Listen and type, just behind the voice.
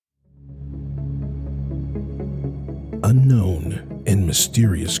Unknown and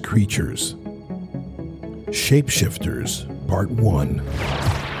Mysterious Creatures. Shapeshifters, Part 1.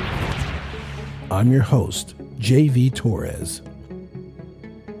 I'm your host, J.V. Torres.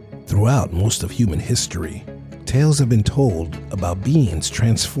 Throughout most of human history, tales have been told about beings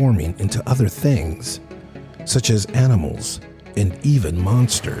transforming into other things, such as animals and even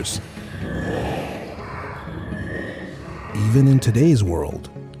monsters. Even in today's world,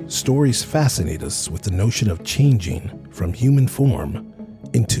 stories fascinate us with the notion of changing from human form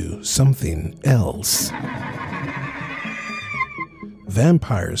into something else.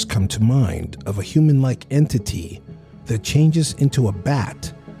 Vampires come to mind of a human-like entity that changes into a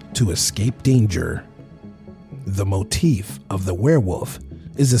bat to escape danger. The motif of the werewolf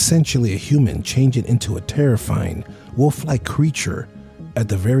is essentially a human changing into a terrifying, wolf-like creature at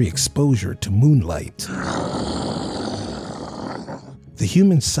the very exposure to moonlight. The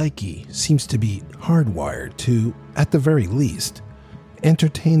human psyche seems to be hardwired to, at the very least,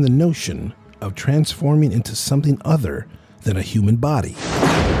 entertain the notion of transforming into something other than a human body.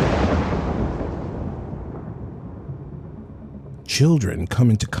 Children come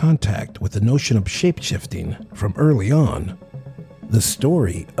into contact with the notion of shapeshifting from early on. The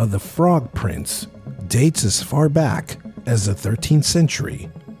story of the Frog Prince dates as far back as the 13th century.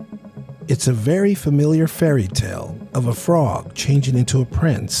 It's a very familiar fairy tale of a frog changing into a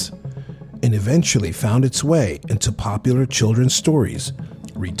prince, and eventually found its way into popular children's stories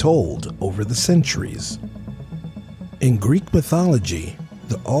retold over the centuries. In Greek mythology,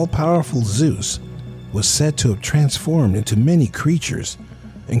 the all-powerful Zeus was said to have transformed into many creatures,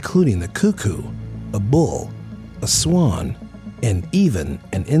 including the cuckoo, a bull, a swan, and even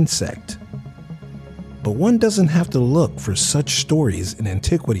an insect. But one doesn't have to look for such stories in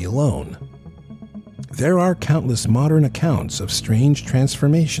antiquity alone. There are countless modern accounts of strange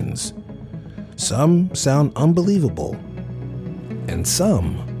transformations. Some sound unbelievable, and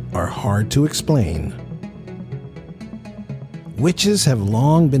some are hard to explain. Witches have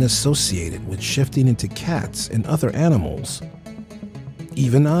long been associated with shifting into cats and other animals.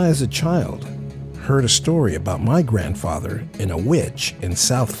 Even I, as a child, heard a story about my grandfather and a witch in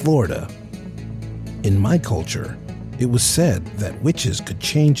South Florida. In my culture, it was said that witches could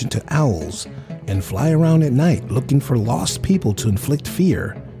change into owls and fly around at night looking for lost people to inflict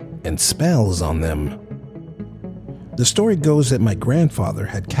fear and spells on them. The story goes that my grandfather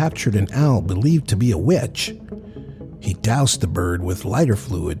had captured an owl believed to be a witch. He doused the bird with lighter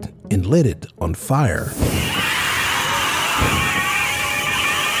fluid and lit it on fire.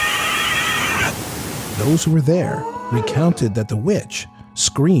 Those who were there recounted that the witch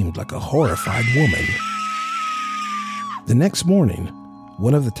screamed like a horrified woman. The next morning,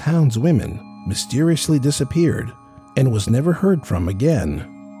 one of the town's women mysteriously disappeared and was never heard from again.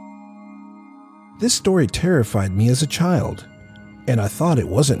 This story terrified me as a child, and I thought it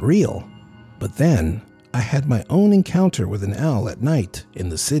wasn't real. But then, I had my own encounter with an owl at night in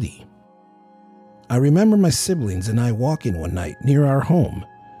the city. I remember my siblings and I walking one night near our home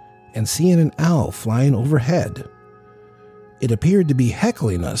and seeing an owl flying overhead. It appeared to be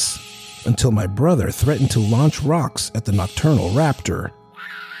heckling us until my brother threatened to launch rocks at the nocturnal raptor.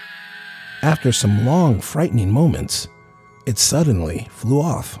 After some long, frightening moments, it suddenly flew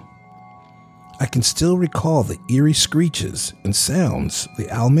off. I can still recall the eerie screeches and sounds the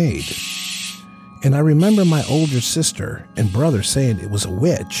owl made. And I remember my older sister and brother saying it was a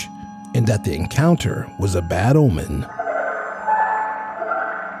witch and that the encounter was a bad omen.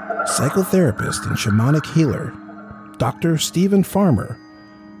 Psychotherapist and shamanic healer Dr. Stephen Farmer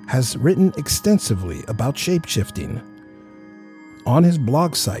has written extensively about shapeshifting. On his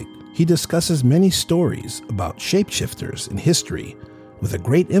blog site, he discusses many stories about shapeshifters in history with a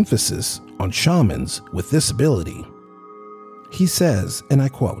great emphasis on shamans with this ability. He says, and I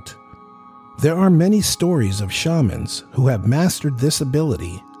quote, "There are many stories of shamans who have mastered this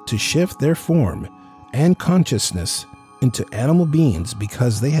ability to shift their form and consciousness into animal beings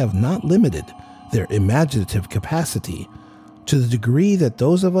because they have not limited their imaginative capacity to the degree that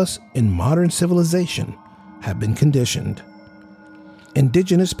those of us in modern civilization have been conditioned.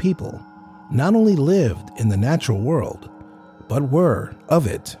 Indigenous people not only lived in the natural world, but were of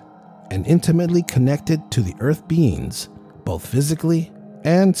it and intimately connected to the earth beings, both physically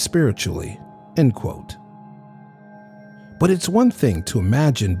and spiritually." End quote. But it's one thing to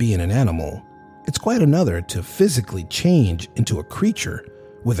imagine being an animal. It's quite another to physically change into a creature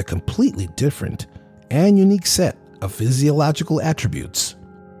with a completely different and unique set of physiological attributes.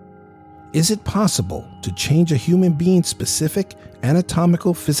 Is it possible to change a human being's specific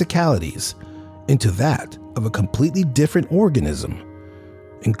anatomical physicalities into that of a completely different organism,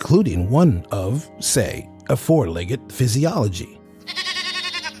 including one of, say, a four-legged physiology.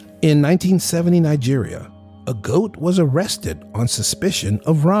 In 1970 Nigeria, a goat was arrested on suspicion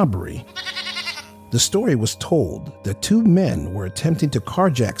of robbery. The story was told that two men were attempting to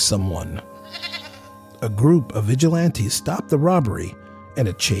carjack someone. A group of vigilantes stopped the robbery and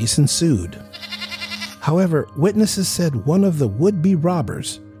a chase ensued. However, witnesses said one of the would-be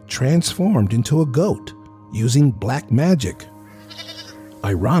robbers transformed into a goat using black magic.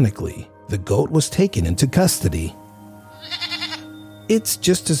 Ironically, the goat was taken into custody. It's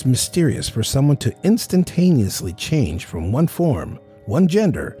just as mysterious for someone to instantaneously change from one form, one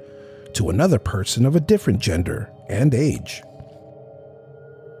gender, to another person of a different gender and age.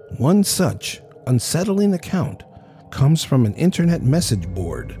 One such unsettling account comes from an internet message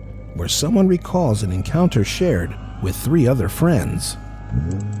board where someone recalls an encounter shared with 3 other friends.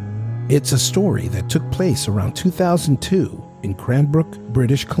 It's a story that took place around 2002 in Cranbrook,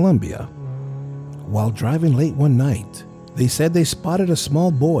 British Columbia. While driving late one night, they said they spotted a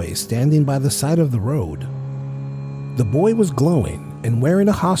small boy standing by the side of the road. The boy was glowing and wearing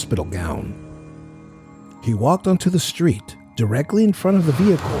a hospital gown. He walked onto the street directly in front of the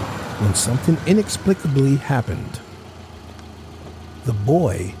vehicle when something inexplicably happened. The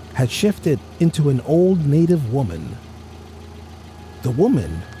boy had shifted into an old native woman. The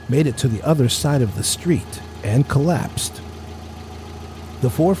woman made it to the other side of the street and collapsed. The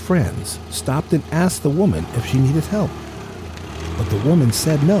 4 friends stopped and asked the woman if she needed help, but the woman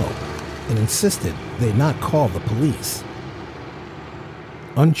said no and insisted they not call the police.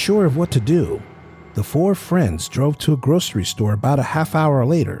 Unsure of what to do, the 4 friends drove to a grocery store about a half hour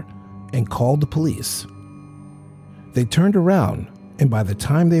later and called the police. They turned around, and by the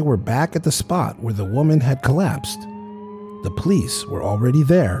time they were back at the spot where the woman had collapsed, the police were already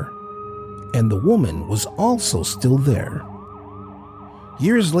there, and the woman was also still there.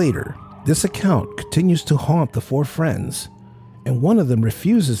 Years later, this account continues to haunt the 4 friends, and one of them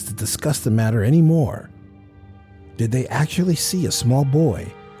refuses to discuss the matter anymore. Did they actually see a small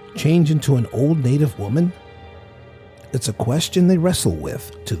boy change into an old native woman? It's a question they wrestle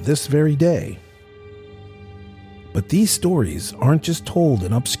with to this very day. But these stories aren't just told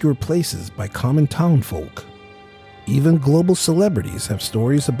in obscure places by common townfolk. Even global celebrities have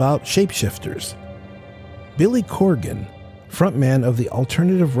stories about shapeshifters. Billy Corgan, frontman of the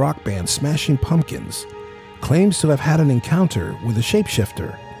alternative rock band Smashing Pumpkins, claims to have had an encounter with a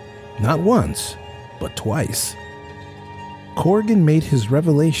shapeshifter, not once, but twice. Corgan made his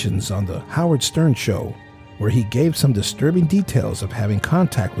revelations on the Howard Stern Show, where he gave some disturbing details of having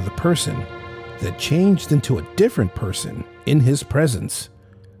contact with a person that changed into a different person in his presence,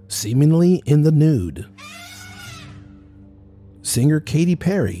 seemingly in the nude. Singer Katy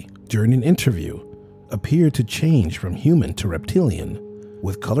Perry, during an interview, appeared to change from human to reptilian,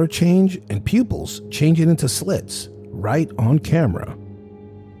 with color change and pupils changing into slits right on camera.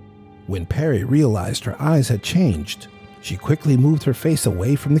 When Perry realized her eyes had changed, she quickly moved her face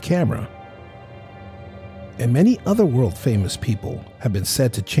away from the camera. And many other world-famous people have been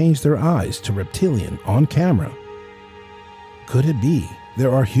said to change their eyes to reptilian on camera. Could it be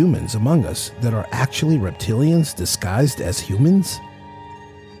there are humans among us that are actually reptilians disguised as humans?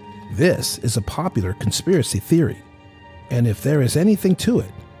 This is a popular conspiracy theory, and if there is anything to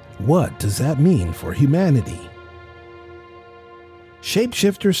it, what does that mean for humanity?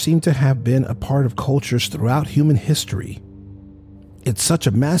 Shapeshifters seem to have been a part of cultures throughout human history. It's such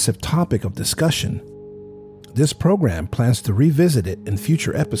a massive topic of discussion. This program plans to revisit it in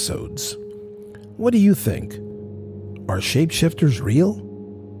future episodes. What do you think? Are shapeshifters real?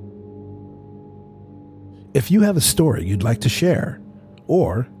 If you have a story you'd like to share,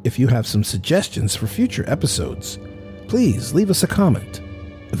 or if you have some suggestions for future episodes, please leave us a comment.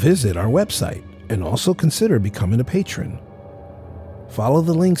 Visit our website and also consider becoming a patron. Follow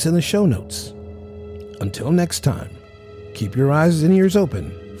the links in the show notes. Until next time, keep your eyes and ears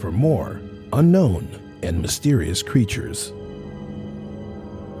open for more unknown and mysterious creatures.